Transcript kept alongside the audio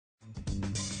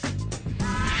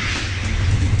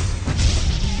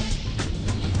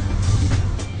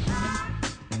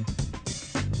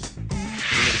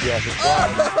Yeah, it's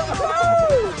fine.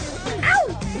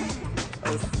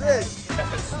 That was sick.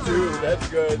 Yes, dude, that's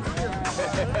good.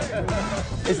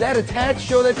 Is that attached?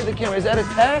 Show that to the camera. Is that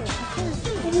attached?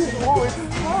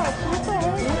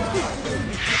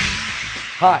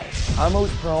 Hi, I'm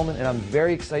Pearlman, and I'm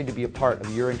very excited to be a part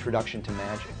of your introduction to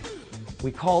magic.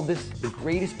 We called this the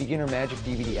greatest beginner magic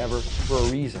DVD ever for a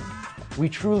reason. We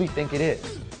truly think it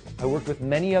is. I worked with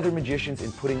many other magicians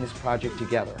in putting this project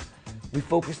together. We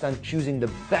focused on choosing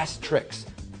the best tricks,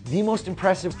 the most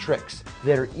impressive tricks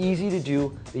that are easy to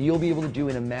do, that you'll be able to do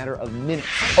in a matter of minutes.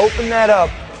 Open that up.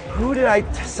 Who did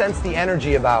I sense the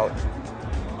energy about?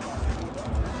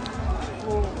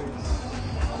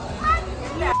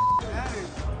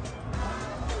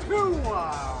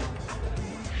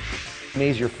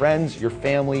 Amaze your friends, your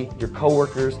family, your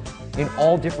coworkers in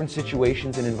all different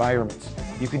situations and environments.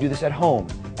 You can do this at home,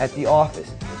 at the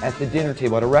office, at the dinner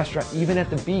table, at a restaurant, even at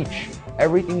the beach.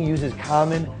 Everything uses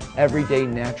common, everyday,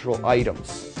 natural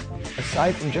items.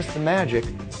 Aside from just the magic,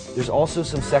 there's also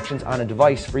some sections on a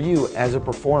device for you as a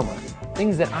performer.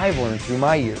 Things that I've learned through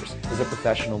my years as a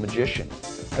professional magician.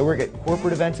 I work at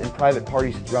corporate events and private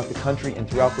parties throughout the country and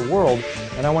throughout the world,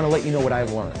 and I want to let you know what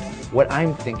I've learned, what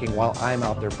I'm thinking while I'm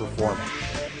out there performing.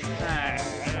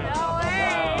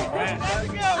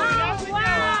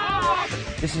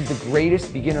 This is the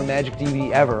greatest beginner magic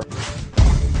DVD ever.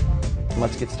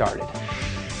 Let's get started.